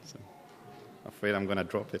afraid I'm going to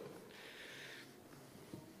drop it.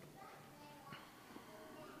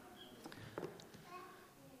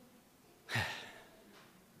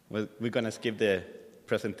 Well, we're going to skip the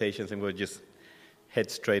presentations and we'll just head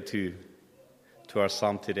straight to our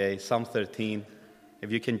psalm today. Psalm 13.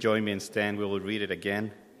 If you can join me and stand, we will read it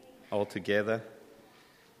again all together.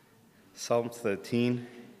 Psalm 13.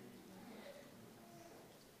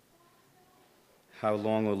 How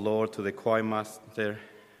long, O Lord, to the choir master,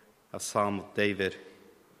 a psalm of David.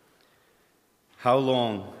 How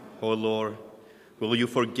long, O Lord, will you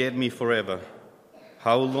forget me forever?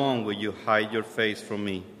 How long will you hide your face from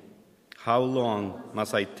me? How long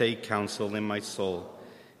must I take counsel in my soul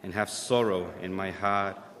and have sorrow in my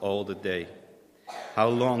heart all the day? How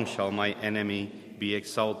long shall my enemy be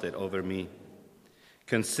exalted over me?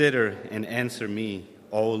 Consider and answer me,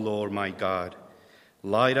 O Lord my God.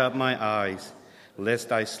 Light up my eyes,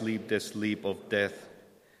 lest I sleep the sleep of death,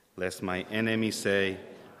 lest my enemy say,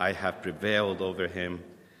 I have prevailed over him,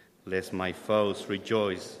 lest my foes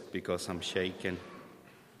rejoice because I'm shaken.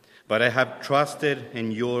 But I have trusted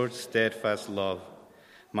in your steadfast love.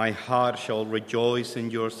 My heart shall rejoice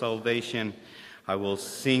in your salvation. I will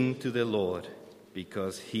sing to the Lord,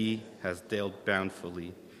 because he has dealt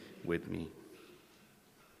bountifully with me.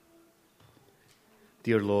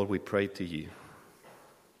 Dear Lord, we pray to you.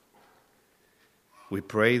 We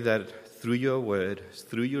pray that through your word,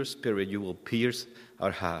 through your Spirit, you will pierce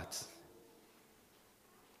our hearts,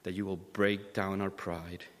 that you will break down our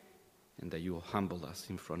pride, and that you will humble us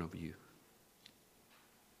in front of you.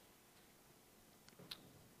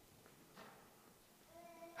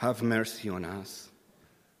 Have mercy on us.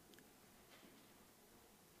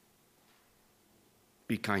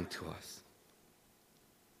 Be kind to us.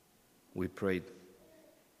 We pray,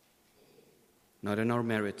 not in our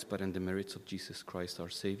merits, but in the merits of Jesus Christ, our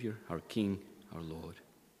Savior, our King, our Lord.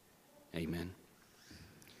 Amen.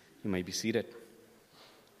 You may be seated.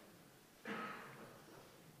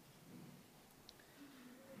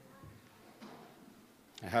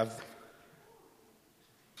 I have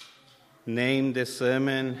named the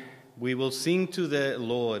sermon, We Will Sing to the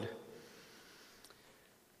Lord.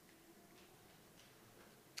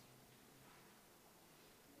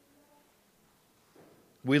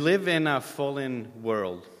 We live in a fallen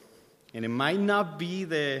world, and it might not be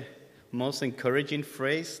the most encouraging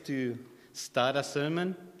phrase to start a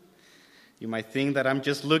sermon. You might think that I'm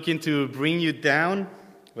just looking to bring you down,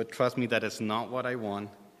 but trust me, that is not what I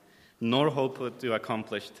want, nor hope to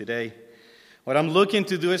accomplish today. What I'm looking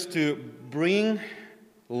to do is to bring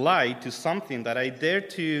light to something that I dare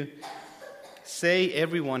to say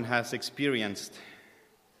everyone has experienced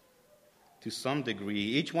to some degree.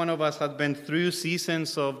 Each one of us has been through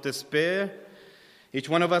seasons of despair. Each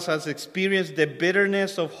one of us has experienced the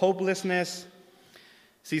bitterness of hopelessness.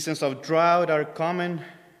 Seasons of drought are common.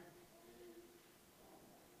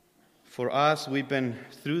 For us, we've been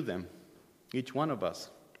through them, each one of us.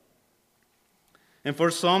 And for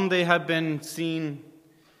some, they have been seen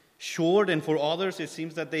short, and for others, it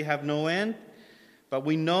seems that they have no end. But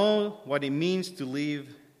we know what it means to live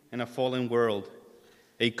in a fallen world,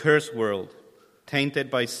 a cursed world,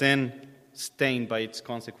 tainted by sin, stained by its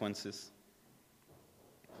consequences.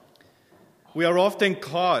 We are often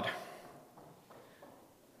caught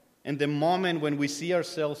in the moment when we see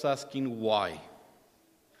ourselves asking why.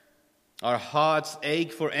 Our hearts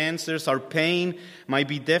ache for answers, our pain might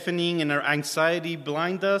be deafening, and our anxiety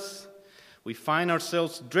blind us. We find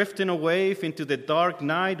ourselves drifting away into the dark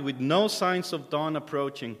night with no signs of dawn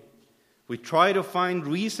approaching. We try to find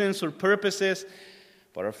reasons or purposes,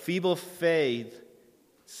 but our feeble faith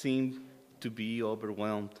seems to be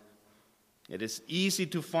overwhelmed. It is easy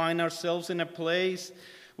to find ourselves in a place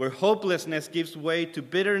where hopelessness gives way to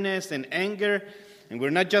bitterness and anger, and we're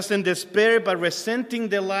not just in despair, but resenting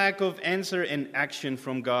the lack of answer and action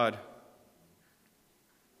from God.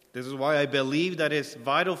 This is why I believe that it's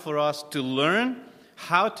vital for us to learn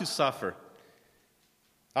how to suffer.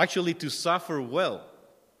 Actually, to suffer well.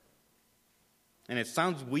 And it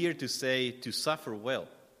sounds weird to say to suffer well.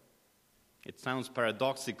 It sounds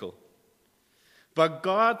paradoxical. But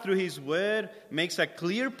God, through His Word, makes a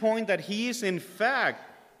clear point that He is in fact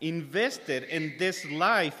invested in this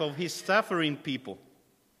life of His suffering people.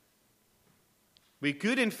 We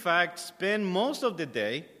could in fact spend most of the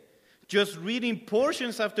day just reading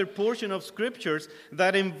portions after portion of scriptures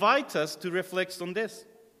that invite us to reflect on this.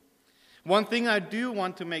 One thing I do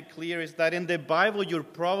want to make clear is that in the Bible you're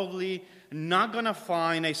probably not going to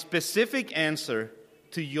find a specific answer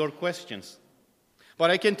to your questions. But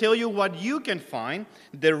I can tell you what you can find,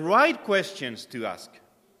 the right questions to ask.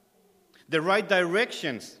 The right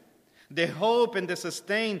directions, the hope and the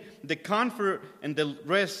sustain, the comfort and the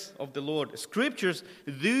rest of the Lord. Scriptures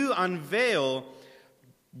do unveil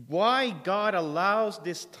why God allows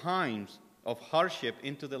these times of hardship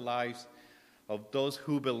into the lives of those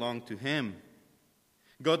who belong to Him.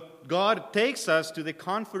 God takes us to the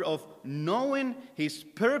comfort of knowing His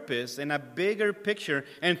purpose in a bigger picture,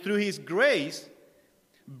 and through His grace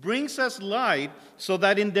brings us light so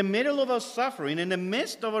that in the middle of our suffering, in the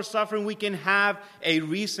midst of our suffering, we can have a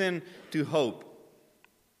reason to hope.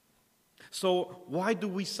 So why do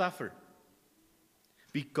we suffer?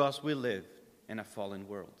 Because we live in a fallen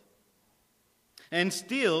world. And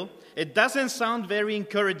still, it doesn't sound very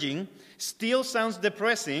encouraging, still sounds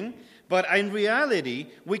depressing, but in reality,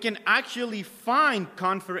 we can actually find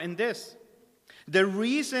comfort in this. The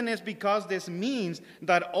reason is because this means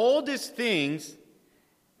that all these things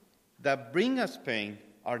that bring us pain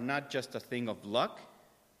are not just a thing of luck,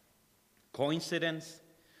 coincidence,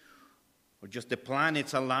 or just the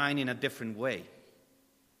planets align in a different way.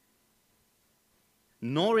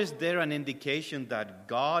 Nor is there an indication that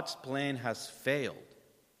God's plan has failed,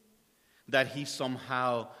 that He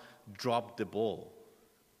somehow dropped the ball.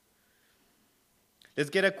 Let's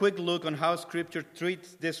get a quick look on how Scripture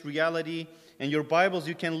treats this reality. In your Bibles,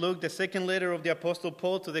 you can look the second letter of the Apostle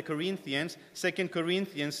Paul to the Corinthians, 2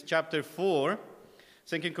 Corinthians chapter 4.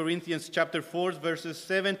 2 Corinthians chapter 4, verses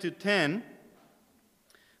 7 to 10.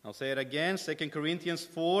 I'll say it again, 2 Corinthians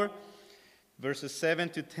 4, verses 7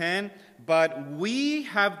 to 10. But we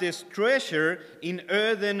have this treasure in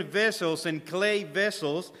earthen vessels and clay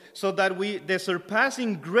vessels, so that the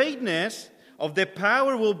surpassing greatness of the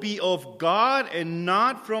power will be of God and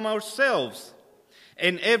not from ourselves.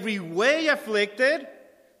 In every way afflicted,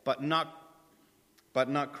 but not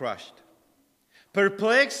crushed.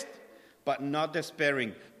 Perplexed, but not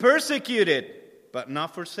despairing. Persecuted, but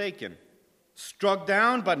not forsaken. Struck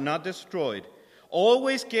down, but not destroyed.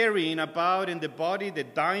 Always carrying about in the body the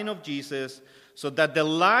dying of Jesus, so that the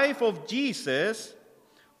life of Jesus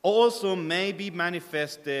also may be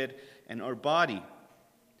manifested in our body.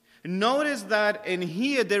 Notice that in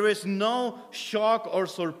here there is no shock or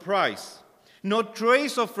surprise, no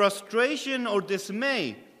trace of frustration or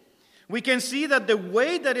dismay. We can see that the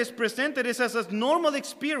way that is presented is as a normal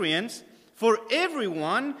experience for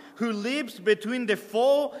everyone who lives between the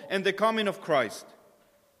fall and the coming of Christ.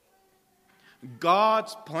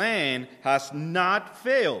 God's plan has not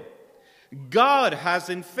failed. God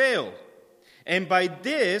hasn't failed. And by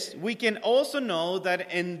this, we can also know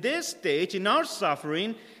that in this stage, in our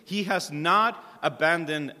suffering, He has not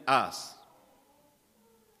abandoned us.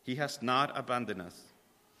 He has not abandoned us.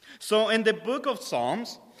 So in the book of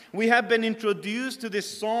Psalms, we have been introduced to the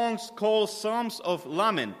songs called Psalms of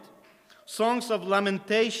Lament, songs of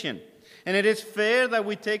lamentation. And it is fair that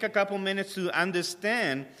we take a couple minutes to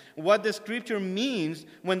understand what the Scripture means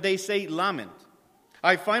when they say lament.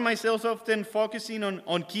 I find myself often focusing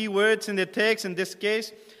on key words in the text, in this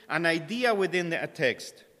case, an idea within the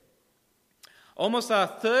text. Almost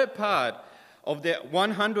a third part of the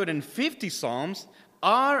 150 Psalms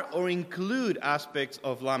are or include aspects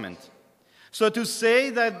of lament. So to say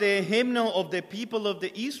that the hymnal of the people of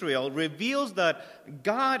the Israel reveals that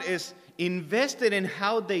God is invested in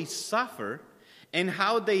how they suffer and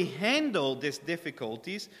how they handle these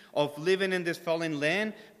difficulties of living in this fallen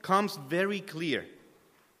land comes very clear.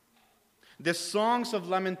 The songs of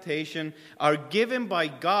lamentation are given by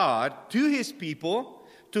God to His people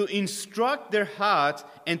to instruct their hearts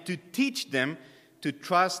and to teach them to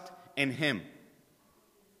trust in Him.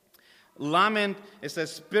 Lament is a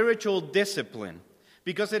spiritual discipline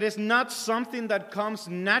because it is not something that comes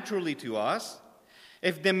naturally to us.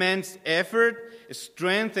 It demands effort,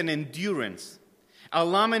 strength, and endurance. A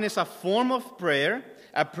lament is a form of prayer,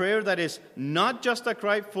 a prayer that is not just a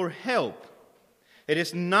cry for help. It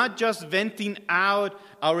is not just venting out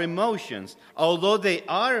our emotions. Although they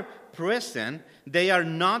are present, they are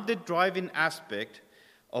not the driving aspect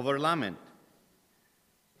of our lament.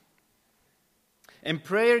 And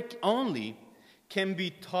prayer only can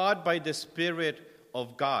be taught by the Spirit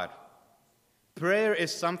of God. Prayer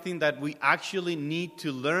is something that we actually need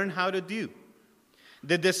to learn how to do.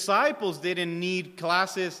 The disciples didn't need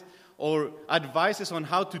classes or advices on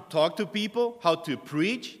how to talk to people, how to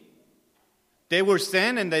preach. They were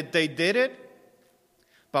sent and they did it.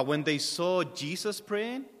 But when they saw Jesus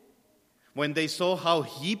praying, when they saw how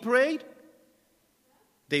He prayed,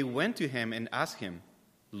 they went to Him and asked Him,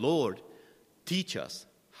 Lord, teach us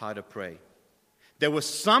how to pray. There was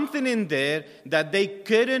something in there that they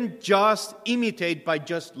couldn't just imitate by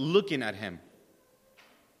just looking at Him.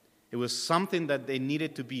 It was something that they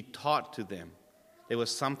needed to be taught to them. It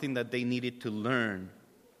was something that they needed to learn.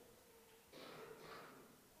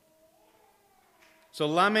 So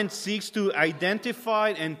lament seeks to identify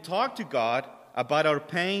and talk to God about our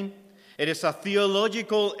pain. It is a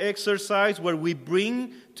theological exercise where we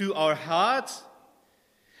bring to our hearts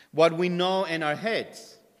what we know in our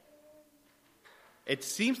heads. It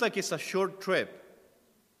seems like it's a short trip.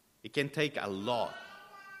 It can take a lot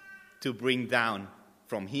to bring down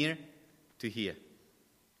from here to here.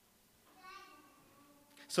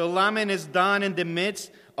 So lament is done in the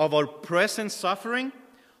midst of our present suffering,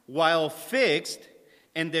 while fixed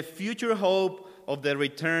in the future hope of the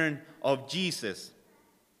return of Jesus.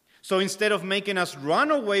 So instead of making us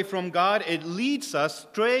run away from God, it leads us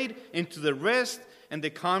straight into the rest and the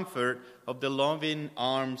comfort of the loving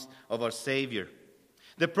arms of our Savior.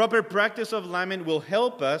 The proper practice of lament will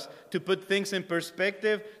help us to put things in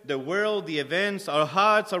perspective, the world, the events, our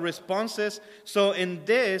hearts, our responses. So in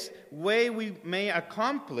this way we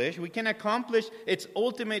can accomplish its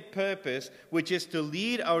ultimate purpose, which is to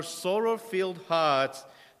lead our sorrow-filled hearts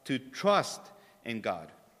to trust in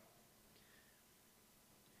God.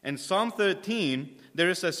 In Psalm 13, there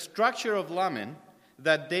is a structure of lament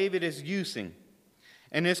that David is using,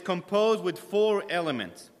 and is composed with 4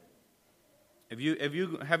 elements. If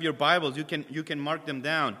you have your Bibles, you can mark them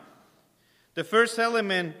down. The first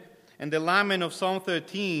element in the lament of Psalm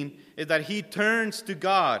 13 is that he turns to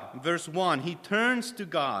God. Verse 1, he turns to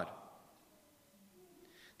God.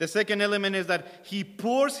 The second element is that he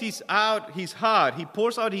pours out his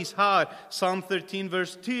heart. Psalm 13,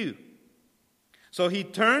 verse 2. So he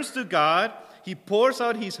turns to God, he pours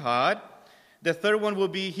out his heart. The third one will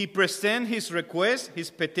be he presents his request, his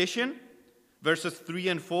petition, verses 3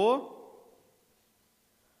 and 4.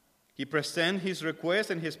 He presents his request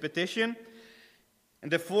and his petition.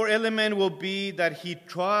 And the fourth element will be that he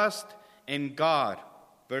trusts in God,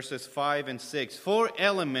 verses 5 and 6. 4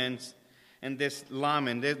 elements in this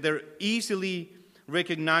lament. They're easily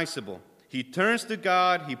recognizable. He turns to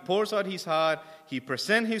God, he pours out his heart, he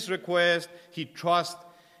presents his request, he trusts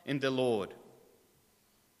in the Lord.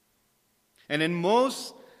 And in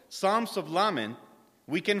most Psalms of lament,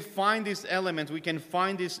 we can find these elements, we can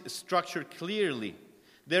find this structure clearly.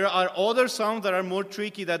 There are other Psalms that are more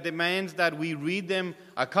tricky, that demands that we read them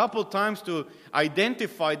a couple times to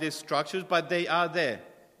identify these structures, but they are there.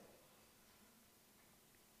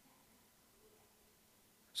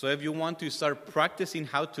 So if you want to start practicing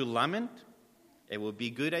how to lament, it will be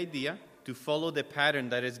a good idea to follow the pattern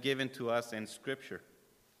that is given to us in Scripture.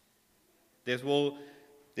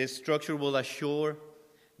 This structure will assure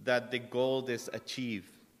that the goal is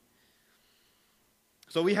achieved.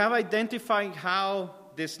 So we have identified how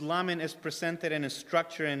this lament is presented in a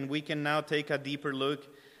structure, and we can now take a deeper look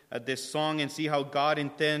at this song and see how God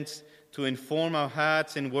intends to inform our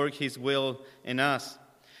hearts and work His will in us.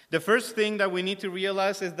 The first thing that we need to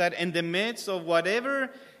realize is that in the midst of whatever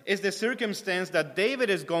is the circumstance that David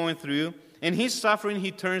is going through, in his suffering,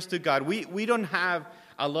 he turns to God. We don't have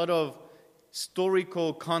a lot of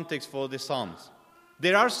historical context for the Psalms.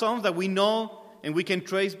 There are Psalms that we know and we can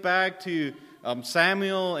trace back to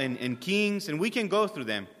Samuel and Kings, and we can go through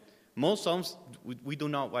them. Most Psalms, we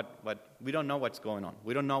don't know we don't know what's going on.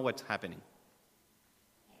 We don't know what's happening.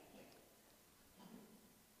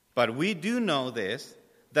 But we do know this,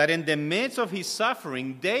 that in the midst of his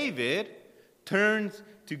suffering, David turns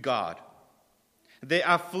to God. The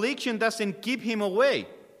affliction doesn't keep him away.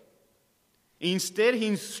 Instead, he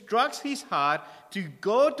instructs his heart to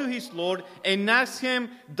go to his Lord and ask him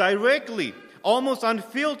directly, almost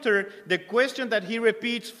unfiltered, the question that he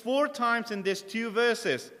repeats 4 times in these 2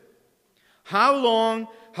 verses. How long,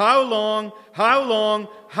 how long, how long,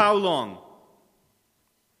 how long?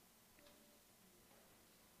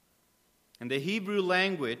 In the Hebrew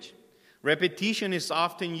language, repetition is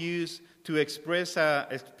often used to express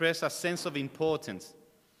a sense of importance.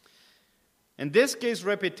 In this case,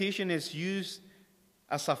 repetition is used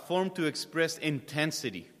as a form to express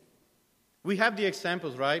intensity. We have the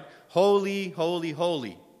examples, right? Holy, holy,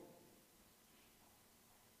 holy.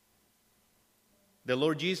 The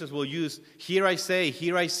Lord Jesus will use, here I say,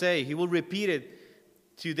 here I say. He will repeat it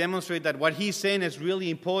to demonstrate that what he's saying is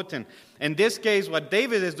really important. In this case, what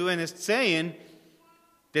David is doing is saying,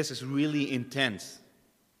 this is really intense.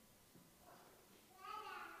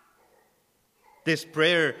 This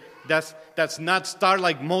prayer does not start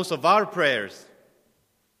like most of our prayers.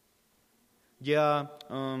 Yeah,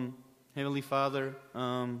 Heavenly Father,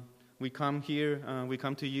 we come here, we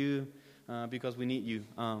come to you because we need you.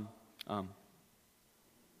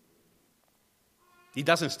 It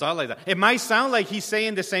doesn't start like that. It might sound like he's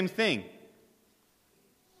saying the same thing.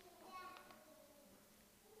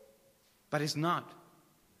 But it's not.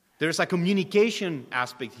 There's a communication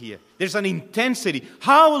aspect here. There's an intensity.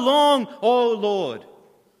 How long, O Lord?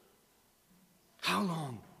 How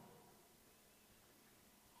long?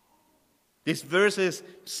 These verses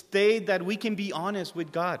state that we can be honest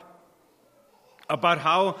with God about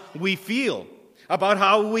how we feel, about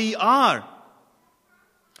how we are,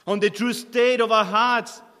 on the true state of our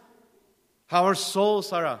hearts, how our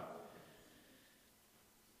souls are.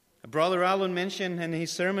 Brother Allen mentioned in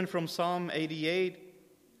his sermon from Psalm 88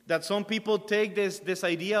 that some people take this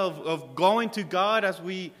idea of going to God as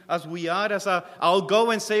we are, I'll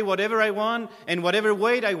go and say whatever I want and whatever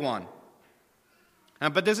way I want.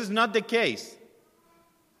 But this is not the case.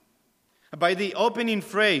 By the opening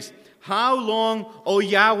phrase, how long, O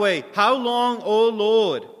Yahweh? How long, O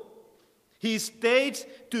Lord? He states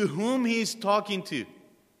to whom he is talking to.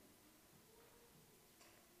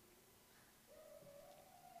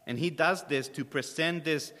 And he does this to present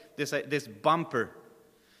this bumper.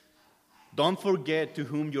 Don't forget to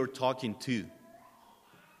whom you're talking to.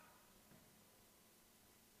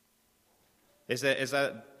 It's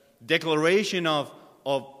a declaration of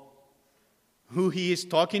who he is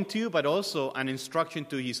talking to, but also an instruction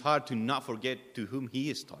to his heart to not forget to whom he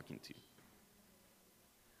is talking to.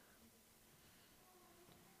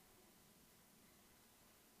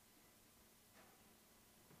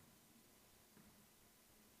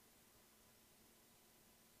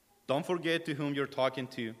 Don't forget to whom you're talking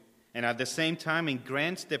to, and at the same time, it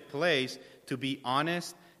grants the place to be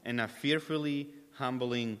honest in a fearfully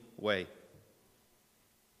humbling way.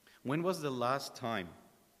 When was the last time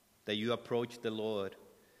that you approached the Lord,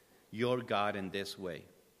 your God, in this way,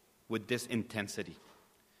 with this intensity?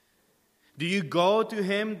 Do you go to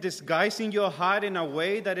Him disguising your heart in a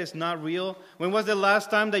way that is not real? When was the last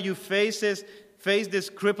time that you faced this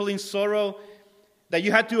crippling sorrow, that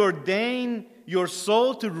you had to ordain your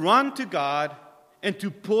soul to run to God and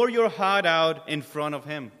to pour your heart out in front of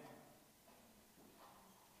Him?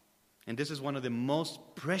 And this is one of the most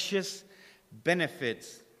precious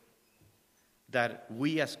benefits that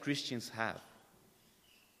we as Christians have.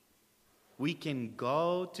 We can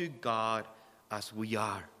go to God as we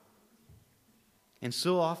are. And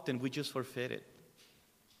so often we just forfeit it.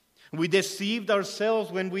 We deceived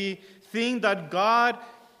ourselves when we think that God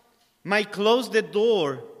might close the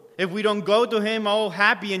door if we don't go to Him all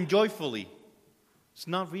happy and joyfully. It's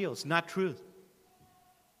not real. It's not truth.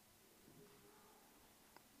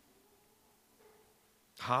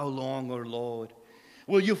 How long, O Lord,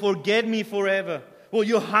 will you forget me forever? Will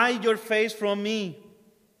you hide your face from me?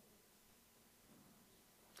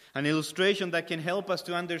 An illustration that can help us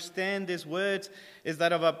to understand these words is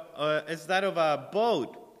that of a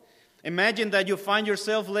boat. Imagine that you find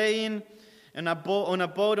yourself laying on a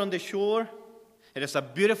boat on the shore. It is a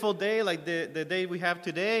beautiful day like the day we have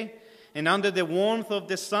today. And under the warmth of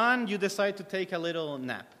the sun, you decide to take a little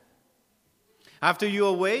nap. After you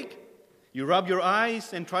awake, you rub your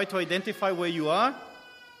eyes and try to identify where you are.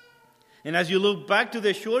 And as you look back to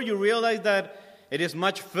the shore, you realize that it is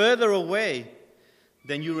much further away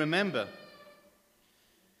than you remember.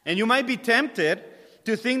 And you might be tempted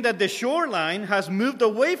to think that the shoreline has moved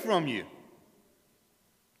away from you.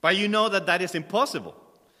 But you know that that is impossible.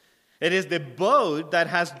 It is the boat that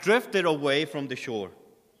has drifted away from the shore.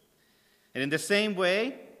 And in the same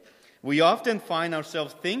way, we often find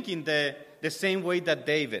ourselves thinking the same way that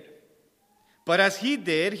David. But as he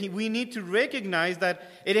did, we need to recognize that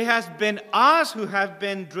it has been us who have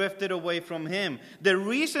been drifted away from Him. The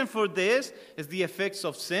reason for this is the effects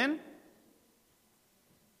of sin.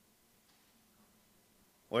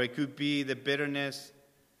 Or it could be the bitterness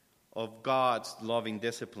of God's loving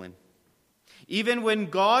discipline. Even when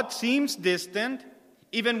God seems distant,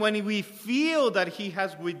 even when we feel that He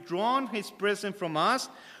has withdrawn His presence from us,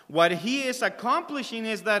 what He is accomplishing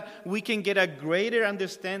is that we can get a greater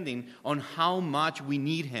understanding on how much we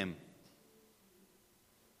need Him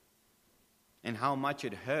and how much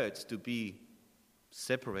it hurts to be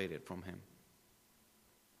separated from Him.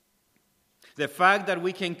 The fact that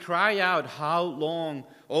we can cry out, "How long,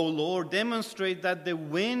 O Lord?" demonstrates that the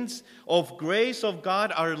winds of grace of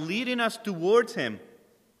God are leading us towards Him.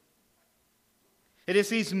 It is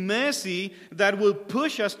His mercy that will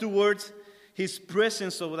push us towards His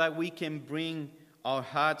presence so that we can bring our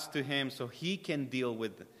hearts to Him so He can deal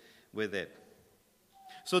with it.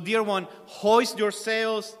 So, dear one, hoist your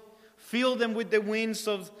sails, fill them with the winds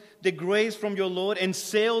of the grace from your Lord, and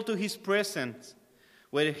sail to His presence,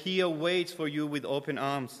 where He awaits for you with open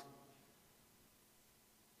arms.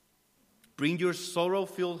 Bring your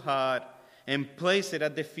sorrow-filled heart and place it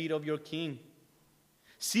at the feet of your King.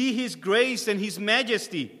 See His grace and His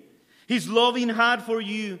majesty, His loving heart for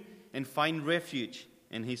you, and find refuge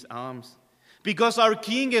in his arms. Because our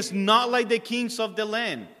king is not like the kings of the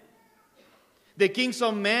land. The kings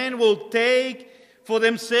of man will take for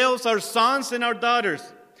themselves our sons and our daughters.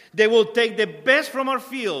 They will take the best from our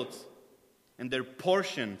fields and their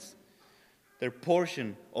portion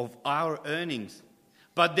of our earnings.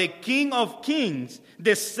 But the King of Kings,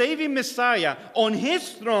 the saving Messiah, on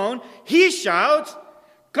his throne, he shouts,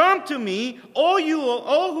 "Come to me, all you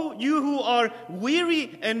who are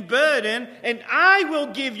weary and burdened, and I will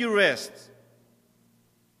give you rest."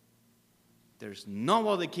 There's no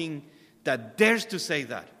other king that dares to say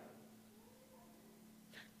that.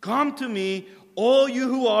 Come to me, all you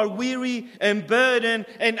who are weary and burdened,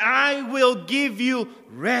 and I will give you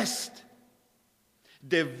rest.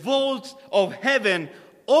 The vaults of heaven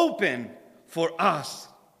open for us.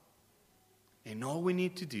 And all we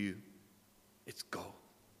need to do is go.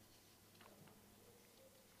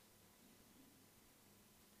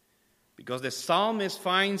 Because the psalmist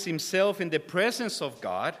finds himself in the presence of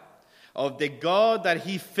God, of the God that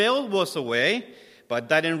he felt was away, but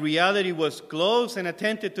that in reality was close and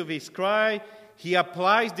attentive to his cry, he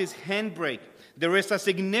applies this handbrake. There is a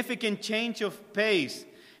significant change of pace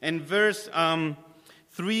in verse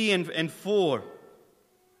 3 and 4.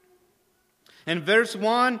 In verse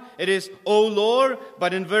 1, it is, "O Lord,"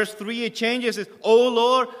 but in verse 3 it changes, it's, "O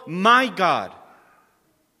Lord, my God."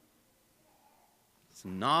 It's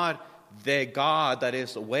not the God that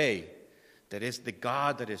is away. That is the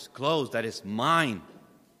God that is close, that is mine.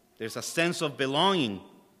 There's a sense of belonging.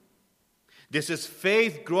 This is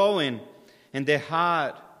faith growing in the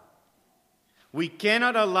heart. We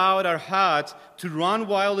cannot allow our hearts to run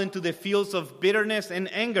wild into the fields of bitterness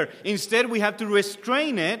and anger. Instead, we have to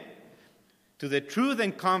restrain it to the truth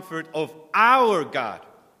and comfort of our God.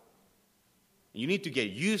 You need to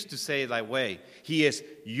get used to say it that way. He is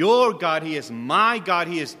your God. He is my God.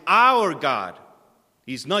 He is our God.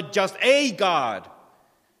 He's not just a God.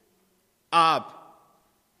 Up,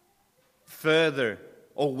 further,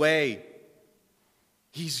 away.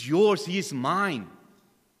 He's yours. He is mine.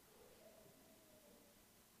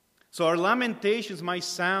 So our lamentations might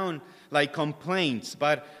sound like complaints,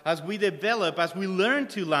 but as we develop, as we learn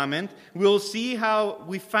to lament, we'll see how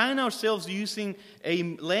we find ourselves using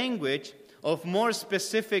a language of more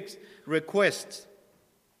specific requests.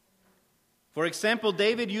 For example,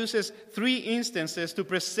 David uses 3 instances to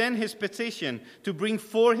present his petition, to bring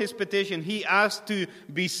forth his petition. He asks to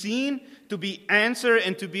be seen, to be answered,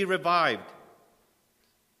 and to be revived.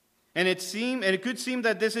 And it could seem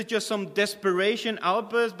that this is just some desperation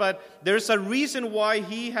outburst, but there's a reason why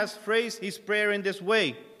he has phrased his prayer in this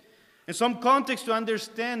way. In some context to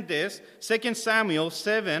understand this, 2 Samuel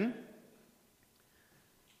 7,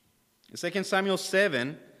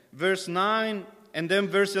 verse 9, and then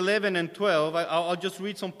verse 11 and 12, I'll just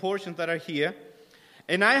read some portions that are here.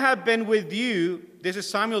 "And I have been with you," this is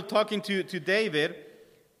Samuel talking to David,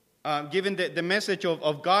 giving the message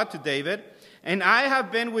of God to David. "And I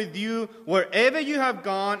have been with you wherever you have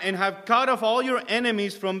gone, and have cut off all your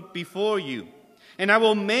enemies from before you. And I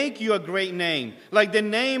will make you a great name, like the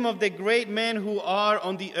name of the great men who are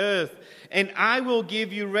on the earth. And I will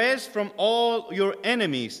give you rest from all your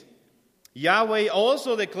enemies. Yahweh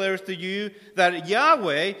also declares to you that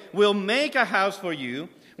Yahweh will make a house for you.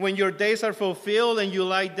 When your days are fulfilled and you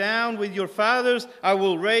lie down with your fathers, I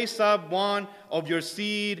will raise up one of your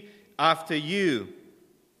seed after you."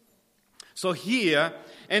 So here,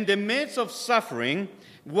 in the midst of suffering,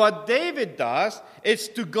 what David does is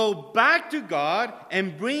to go back to God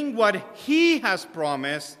and bring what he has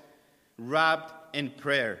promised wrapped in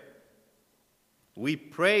prayer. We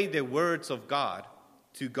pray the words of God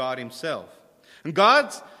to God himself. And God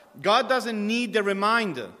doesn't need the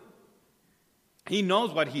reminder. He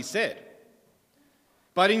knows what he said.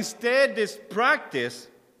 But instead, this practice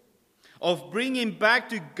of bringing back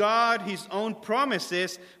to God his own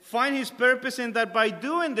promises find his purpose in that by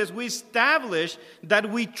doing this, we establish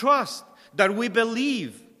that we trust, that we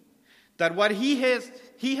believe, that what he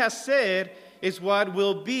has said is what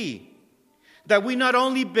will be. That we not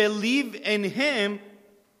only believe in him,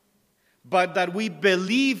 but that we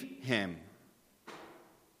believe him.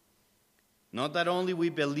 Not that only we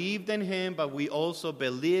believed in him, but we also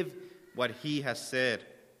believe what he has said.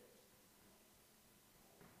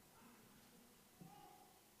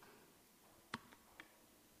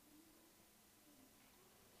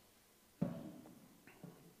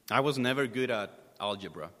 I was never good at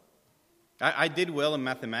algebra. I did well in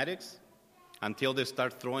mathematics until they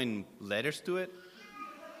start throwing letters to it.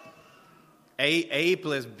 A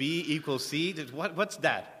plus B equals C. What's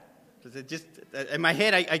that? Just in my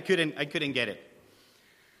head, I couldn't get it.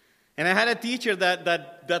 And I had a teacher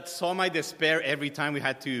that saw my despair every time we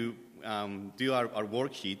had to do our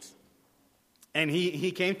worksheets. And he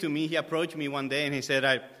came to me, he approached me one day, and he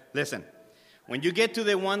said, listen, when you get to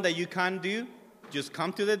the one that you can't do, just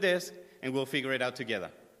come to the desk, and we'll figure it out together.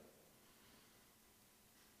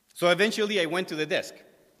 So eventually I went to the desk.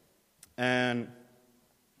 And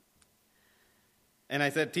I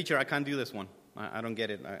said, teacher, I can't do this one. I don't get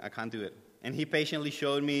it. I can't do it. And he patiently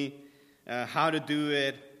showed me how to do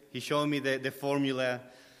it. He showed me the formula.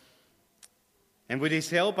 And with his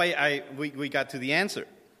help, we got to the answer.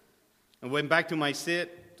 I went back to my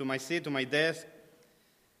desk.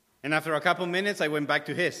 And after a couple minutes, I went back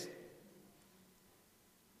to his.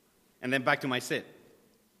 And then back to my sit.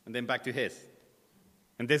 And then back to his.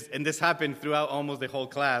 And this happened throughout almost the whole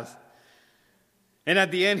class. And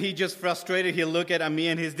at the end, he just frustrated. He looked at me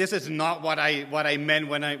and this is not what I meant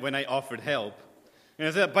when I offered help. And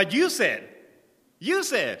I said, but you said,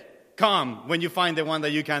 come when you find the one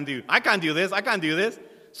that you can do. I can't do this.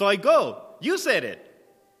 So I go. You said it.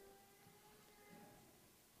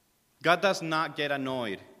 God does not get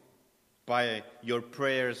annoyed by your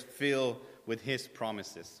prayers filled with His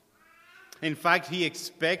promises. In fact, He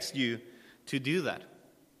expects you to do that.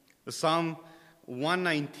 Psalm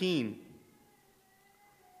 119,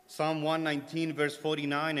 verse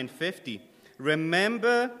 49 and 50.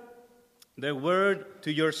 Remember the word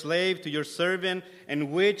to your slave, to your servant,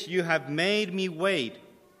 in which you have made me wait.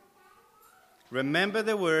 Remember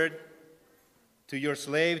the word to your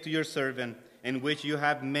slave, to your servant, in which you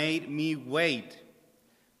have made me wait.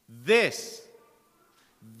 This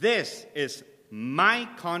is my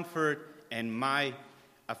comfort and my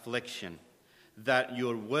affliction, that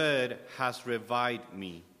your word has revived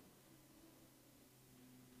me.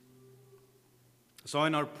 So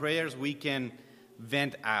in our prayers we can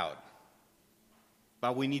vent out,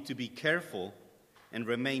 but we need to be careful and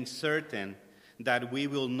remain certain that we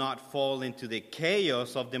will not fall into the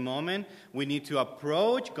chaos of the moment. We need to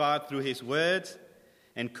approach God through His words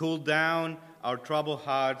and cool down our troubled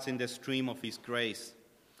hearts in the stream of His grace.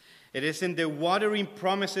 It is in the watering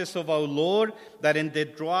promises of our Lord that in the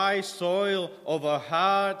dry soil of our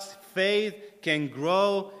hearts, faith can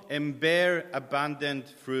grow and bear abundant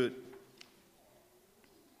fruit.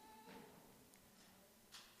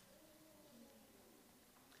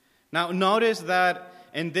 Now, notice that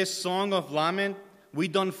in this Song of Lament, we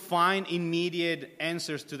don't find immediate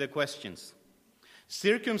answers to the questions.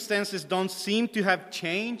 Circumstances don't seem to have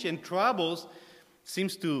changed, and troubles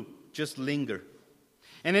seems to just linger.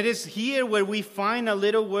 And it is here where we find a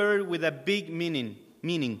little word with a big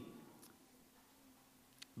meaning.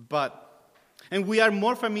 But. And we are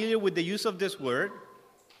more familiar with the use of this word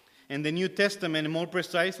in the New Testament, and more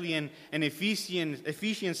precisely in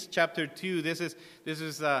Ephesians chapter 2. This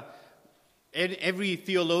is every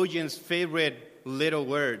theologian's favorite little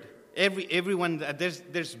word. Everyone,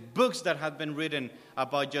 there's books that have been written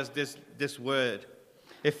about just this word.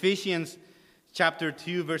 Ephesians chapter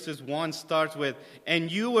 2 verses 1 starts with, and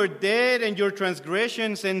you were dead in your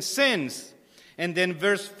transgressions and sins. And then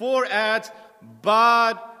verse 4 adds,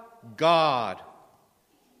 but God.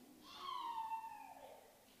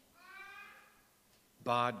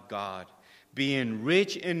 But God, being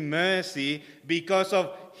rich in mercy, because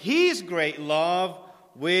of His great love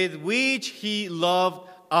with which He loved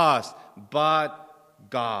us. But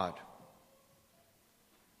God.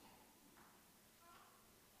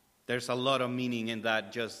 There's a lot of meaning in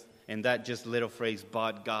that just little phrase,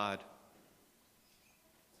 but God.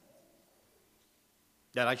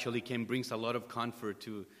 That actually brings a lot of comfort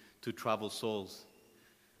to troubled souls.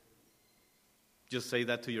 Just say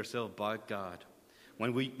that to yourself, but God.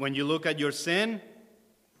 When you look at your sin,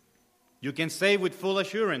 you can say with full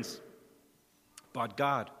assurance, but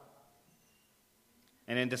God.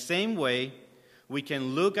 And in the same way, we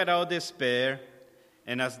can look at our despair,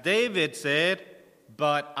 and as David said,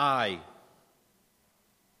 but I.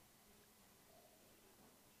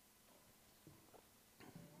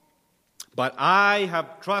 But I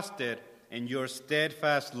have trusted in your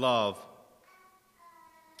steadfast love.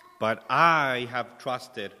 But I have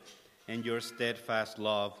trusted in your steadfast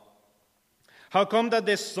love. How come that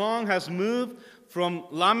this song has moved from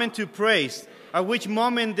lament to praise? At which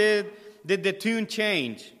moment did the tune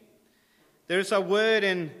change? There's a word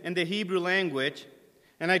in the Hebrew language,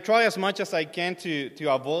 and I try as much as I can to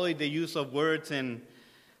avoid the use of words in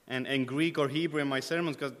Greek or Hebrew in my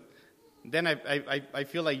sermons, because then I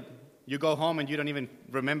feel like you go home and you don't even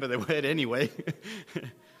remember the word anyway.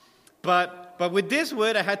 But with this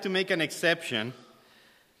word, I had to make an exception.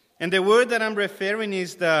 And the word that I'm referring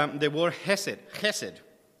is the word hesed. Hesed.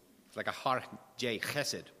 It's like a hard J,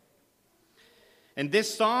 hesed. And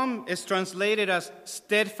this psalm is translated as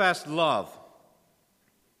steadfast love.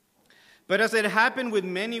 But as it happened with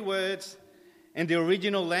many words in the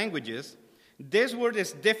original languages, this word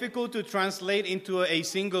is difficult to translate into a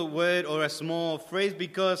single word or a small phrase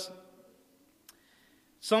because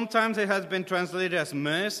sometimes it has been translated as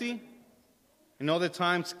mercy, and other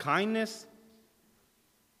times kindness.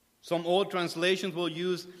 Some old translations will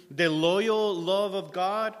use the loyal love of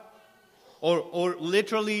God, or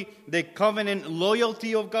literally the covenant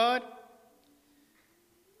loyalty of God.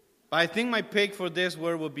 But I think my pick for this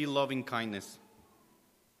word would be loving kindness.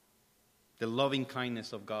 The loving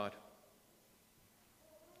kindness of God.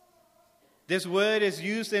 This word is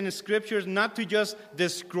used in the scriptures not to just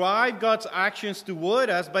describe God's actions toward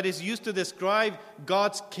us, but it's used to describe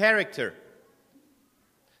God's character.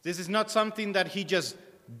 This is not something that He just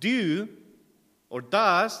do or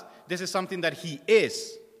does. This is something that He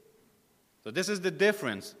is. So this is the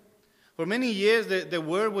difference. For many years, the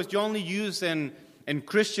word was only used in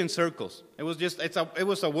Christian circles. It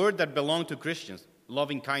was a word that belonged to Christians.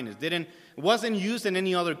 Loving kindness wasn't used in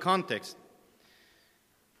any other context.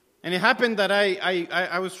 And it happened that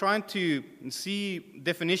I was trying to see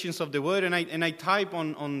definitions of the word, and I type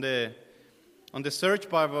on the search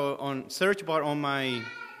bar on my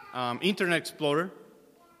Internet Explorer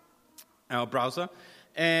browser,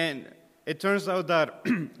 and it turns out that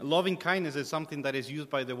loving kindness is something that is used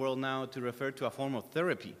by the world now to refer to a form of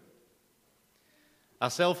therapy,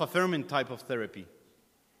 a self-affirming type of therapy.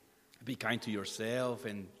 Be kind to yourself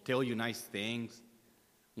and tell you nice things.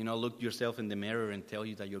 Look yourself in the mirror and tell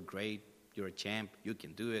you that you're great, you're a champ, you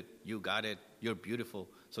can do it, you got it, you're beautiful,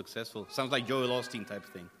 successful. Sounds like Joel Osteen type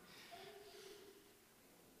thing.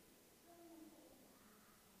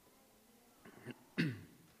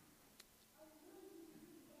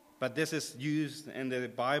 But this is used in the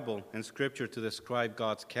Bible and Scripture to describe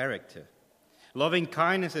God's character. Loving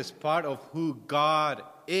kindness is part of who God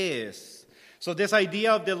is. So this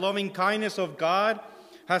idea of the loving kindness of God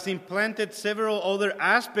has implanted several other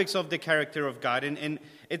aspects of the character of God, and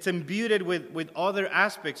it's imbued with other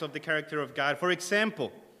aspects of the character of God. For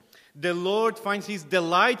example, the Lord finds His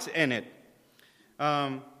delights in it.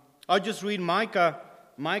 I'll just read Micah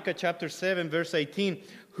chapter 7, verse 18.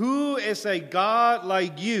 Who is a God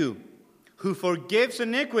like you, who forgives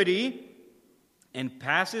iniquity and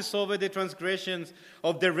passes over the transgressions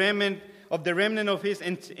of the remnant of His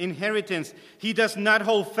inheritance? He does not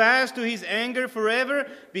hold fast to His anger forever,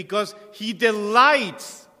 because He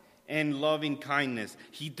delights in loving kindness.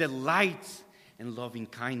 He delights in loving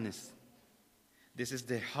kindness. This is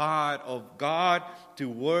the heart of God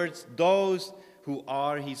towards those who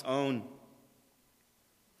are His own.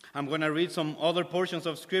 I'm going to read some other portions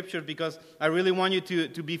of Scripture because I really want you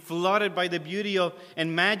to be flooded by the beauty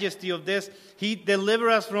and majesty of this. He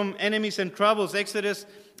delivers us from enemies and troubles. Exodus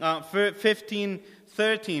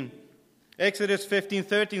 15:13. Exodus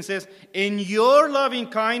 15:13 says, "In your loving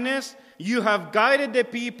kindness you have guided the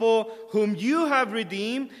people whom you have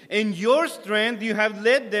redeemed. In your strength you have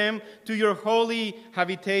led them to your holy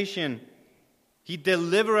habitation." He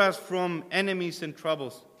delivers us from enemies and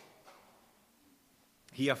troubles.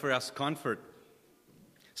 He offers us comfort.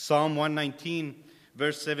 Psalm 119,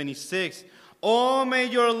 verse 76. "Oh, may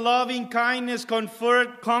your loving kindness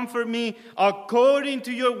comfort me according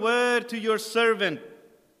to your word to your servant."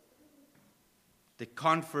 The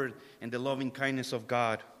comfort and the loving kindness of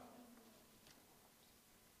God.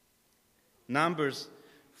 Numbers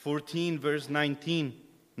 14, verse 19.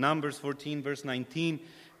 Numbers 14, verse 19.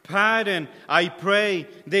 "Pardon, I pray,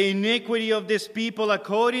 the iniquity of this people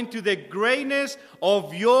according to the greatness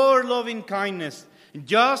of your loving kindness,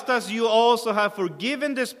 just as you also have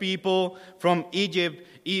forgiven this people from Egypt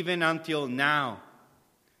even until now."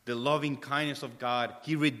 The loving kindness of God.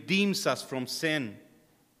 He redeems us from sin.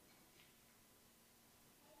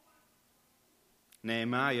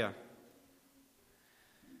 Nehemiah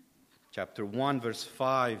chapter 1, verse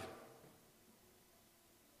 5.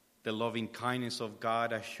 The loving kindness of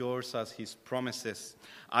God assures us His promises.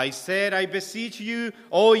 "I said, I beseech you,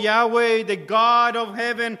 O Yahweh, the God of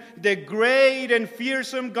heaven, the great and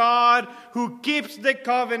fearsome God, who keeps the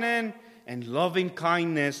covenant and loving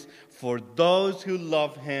kindness for those who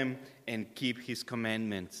love Him and keep His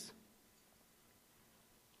commandments."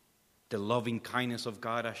 The loving kindness of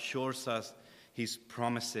God assures us His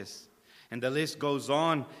promises. And the list goes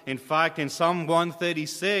on. In fact, in Psalm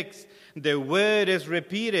 136, the word is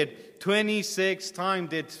repeated 26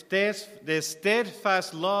 times. The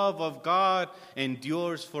steadfast love of God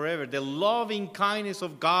endures forever. The loving kindness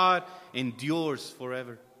of God endures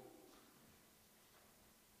forever.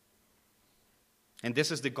 And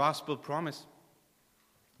this is the gospel promise.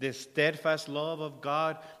 The steadfast love of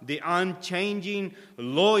God, the unchanging,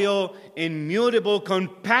 loyal, immutable,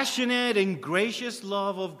 compassionate, and gracious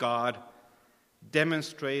love of God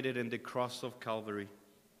demonstrated in the cross of Calvary.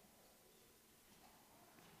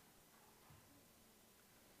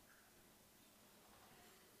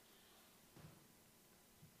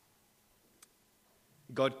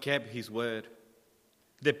 God kept his word.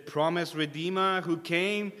 The promised Redeemer who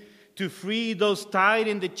came to free those tied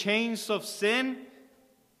in the chains of sin,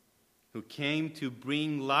 who came to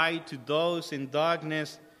bring light to those in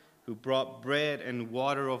darkness, who brought bread and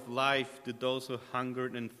water of life to those who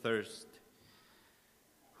hungered and thirst,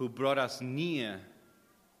 who brought us near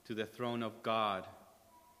to the throne of God,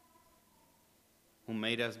 who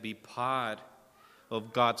made us be part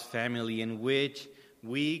of God's family in which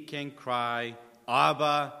we can cry,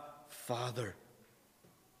 Abba, Father.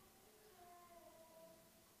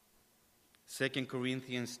 2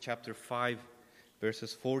 Corinthians chapter 5,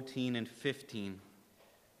 verses 14 and 15.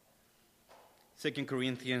 2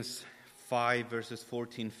 Corinthians 5, verses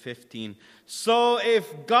 14, 15. So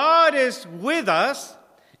if God is with us,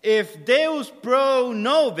 if Deus pro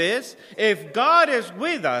nobis, if God is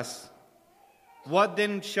with us, what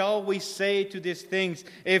then shall we say to these things?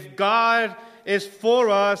 If God is for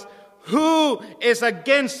us, who is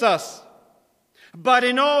against us? But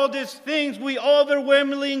in all these things we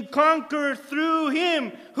overwhelmingly conquer through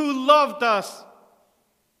him who loved us.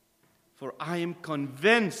 For I am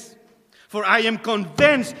convinced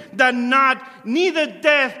that neither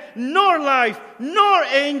death, nor life, nor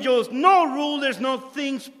angels, nor rulers, nor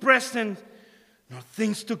things present, nor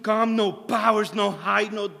things to come, no powers, no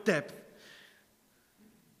height, no depth,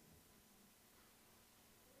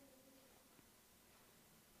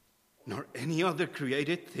 nor any other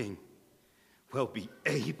created thing will be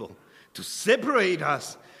able to separate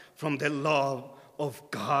us from the love of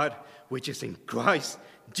God which is in Christ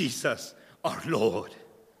Jesus our Lord.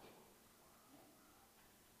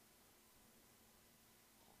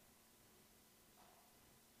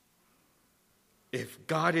 If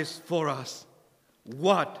God is for us,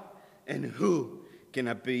 what and who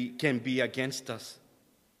can be against us?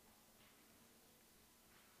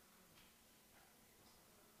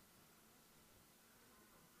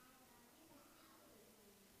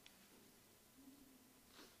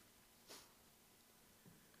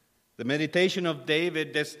 The meditation of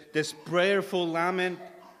David, this prayerful lament,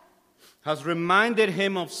 has reminded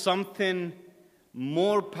him of something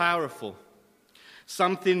more powerful,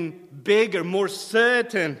 something bigger, more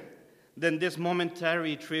certain than this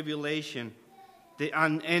momentary tribulation, the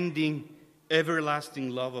unending, everlasting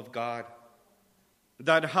love of God.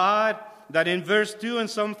 That heart that in verse 2 and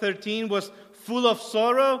Psalm 13 was full of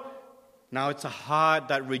sorrow, now it's a heart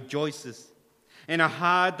that rejoices. And a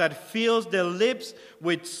heart that fills their lips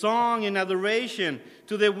with song and adoration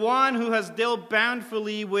to the one who has dealt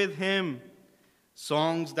bountifully with him.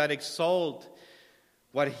 Songs that exalt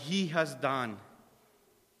what he has done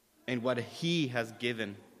and what he has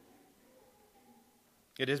given.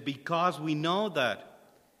 It is because we know that.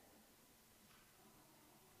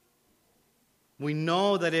 We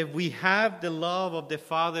know that if we have the love of the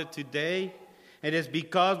Father today, it is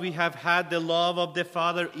because we have had the love of the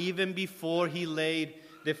Father even before he laid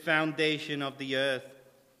the foundation of the earth.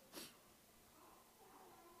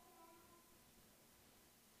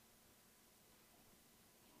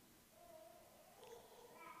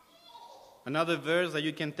 Another verse that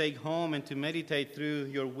you can take home and to meditate through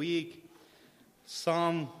your week,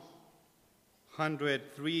 Psalm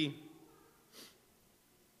 103,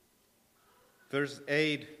 verse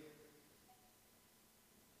 8.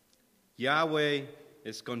 Yahweh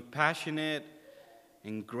is compassionate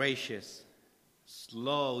and gracious,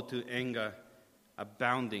 slow to anger,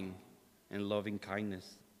 abounding in loving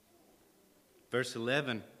kindness. Verse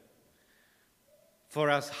 11.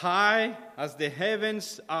 For as high as the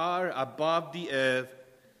heavens are above the earth,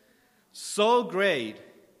 so great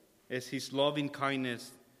is his loving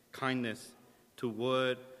kindness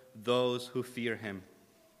toward those who fear him.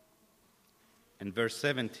 And verse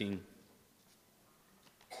 17.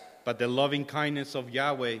 But the loving kindness of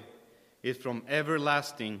Yahweh is from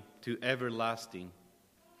everlasting to everlasting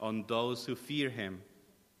on those who fear him,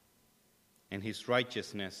 and his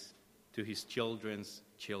righteousness to his children's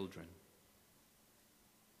children.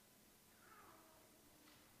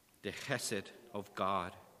 The chesed of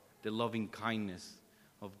God, the loving kindness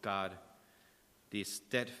of God, the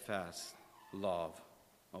steadfast love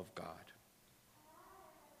of God.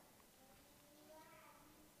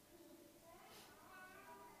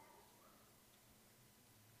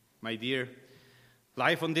 My dear,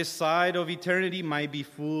 life on this side of eternity might be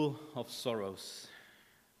full of sorrows.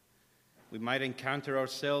 We might encounter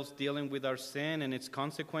ourselves dealing with our sin and its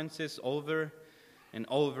consequences over and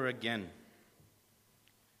over again.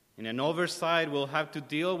 In an oversight, we'll have to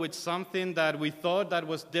deal with something that we thought that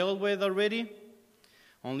was dealt with already,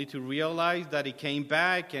 only to realize that it came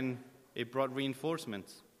back and it brought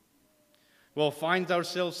reinforcements. We'll find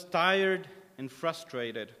ourselves tired and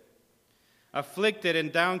frustrated, afflicted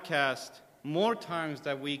and downcast more times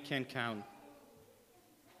than we can count.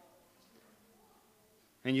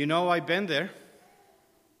 And you know, I've been there.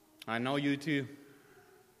 I know you too.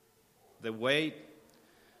 The weight,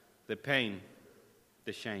 the pain,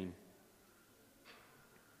 the shame.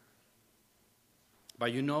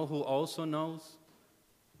 But you know who also knows?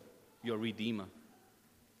 Your Redeemer,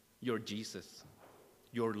 your Jesus,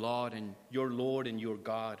 your Lord and your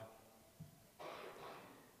God.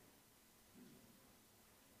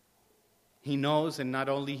 He knows, and not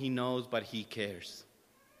only he knows, but he cares.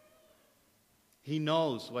 He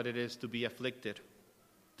knows what it is to be afflicted,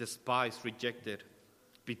 despised, rejected,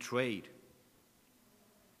 betrayed.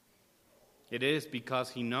 It is because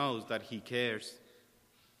he knows that he cares.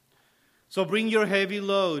 So bring your heavy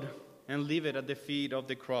load and leave it at the feet of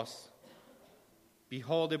the cross.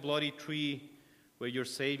 Behold the bloody tree where your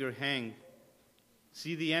Savior hung.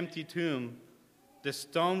 See the empty tomb, the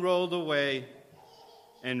stone rolled away,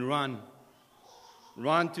 and run.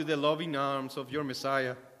 Run to the loving arms of your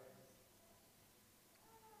Messiah.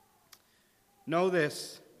 Know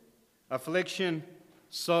this, affliction,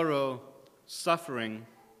 sorrow, suffering,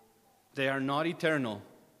 they are not eternal.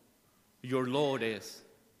 Your Lord is.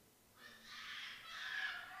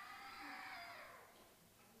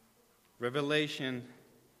 Revelation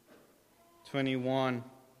 21,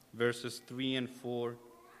 verses 3 and 4.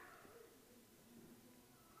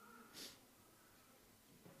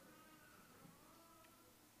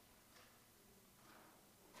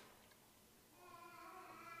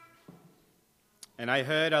 And I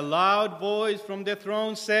heard a loud voice from the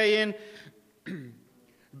throne saying,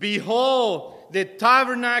 Behold, the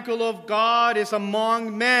tabernacle of God is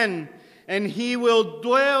among men, and he will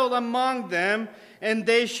dwell among them, and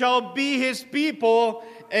they shall be his people,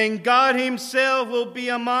 and God himself will be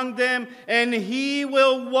among them, and he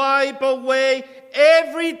will wipe away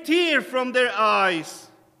every tear from their eyes.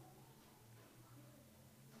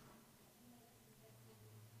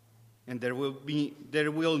 And there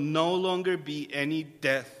will no longer be any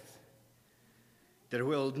death. There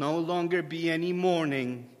will no longer be any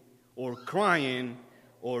mourning or crying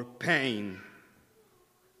or pain,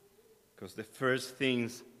 because the first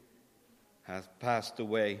things have passed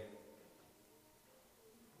away.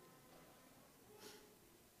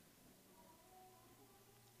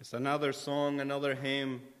 It's another song, another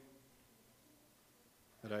hymn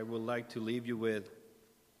that I would like to leave you with.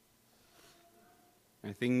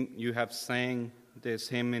 I think you have sang this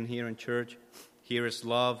hymn in here in church. Here is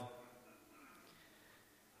love.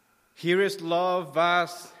 Here is love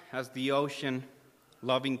vast as the ocean,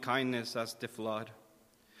 loving kindness as the flood.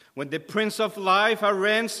 When the Prince of Life, our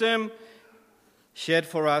ransom, shed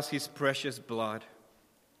for us his precious blood.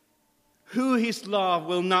 Who his love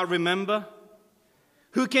will not remember?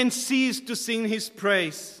 Who can cease to sing his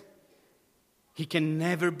praise? He can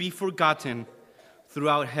never be forgotten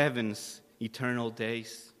throughout heaven's eternal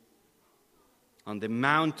days. On the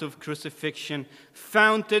mount of crucifixion,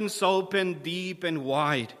 fountains open deep and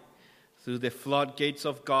wide. Through the floodgates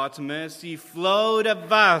of God's mercy flowed a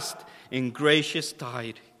vast and gracious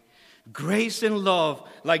tide. Grace and love,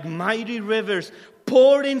 like mighty rivers,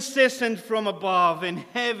 poured incessant from above, and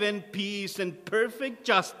heaven, peace, and perfect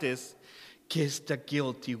justice kissed a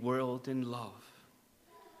guilty world in love.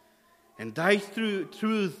 And thy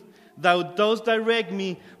truth thou dost direct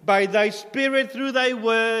me by thy Spirit through thy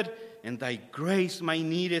word, and thy grace my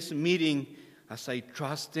need is meeting as I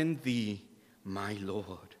trust in thee, my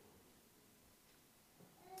Lord.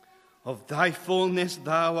 Of thy fullness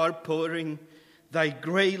thou art pouring thy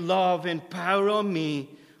great love and power on me,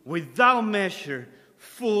 without measure,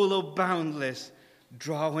 full of boundless,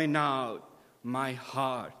 drawing out my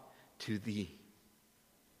heart to thee.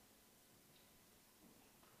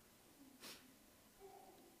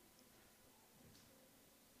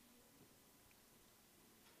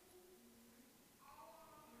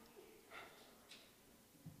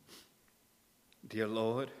 Dear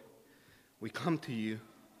Lord, we come to you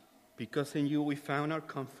because in you we found our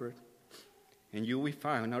comfort. In you we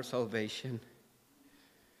found our salvation.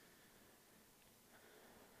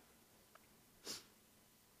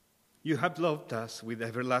 You have loved us with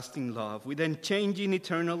everlasting love, with unchanging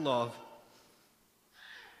eternal love.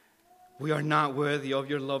 We are not worthy of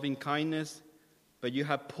your loving kindness, but you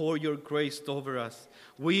have poured your grace over us.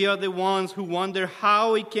 We are the ones who wonder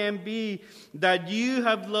how it can be that you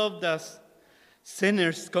have loved us,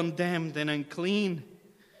 sinners condemned and unclean.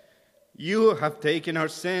 You have taken our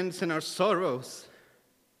sins and our sorrows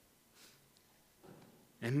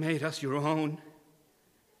and made us your own.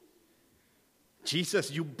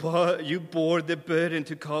 Jesus, you bore the burden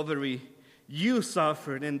to Calvary. You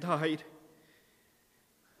suffered and died.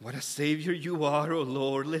 What a Savior you are, O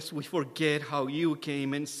Lord, lest we forget how you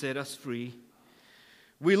came and set us free.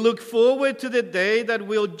 We look forward to the day that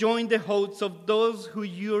we'll join the hosts of those who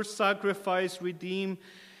your sacrifice redeem,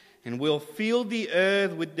 and will fill the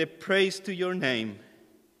earth with the praise to your name.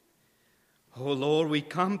 O Lord, we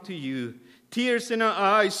come to you, tears in our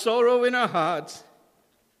eyes, sorrow in our hearts.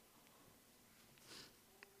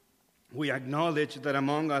 We acknowledge that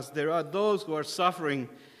among us there are those who are suffering.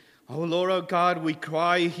 O Lord our God, we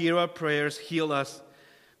cry, hear our prayers, heal us,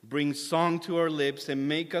 bring song to our lips, and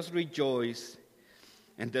make us rejoice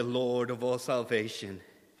in the Lord of all salvation.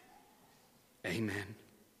 Amen.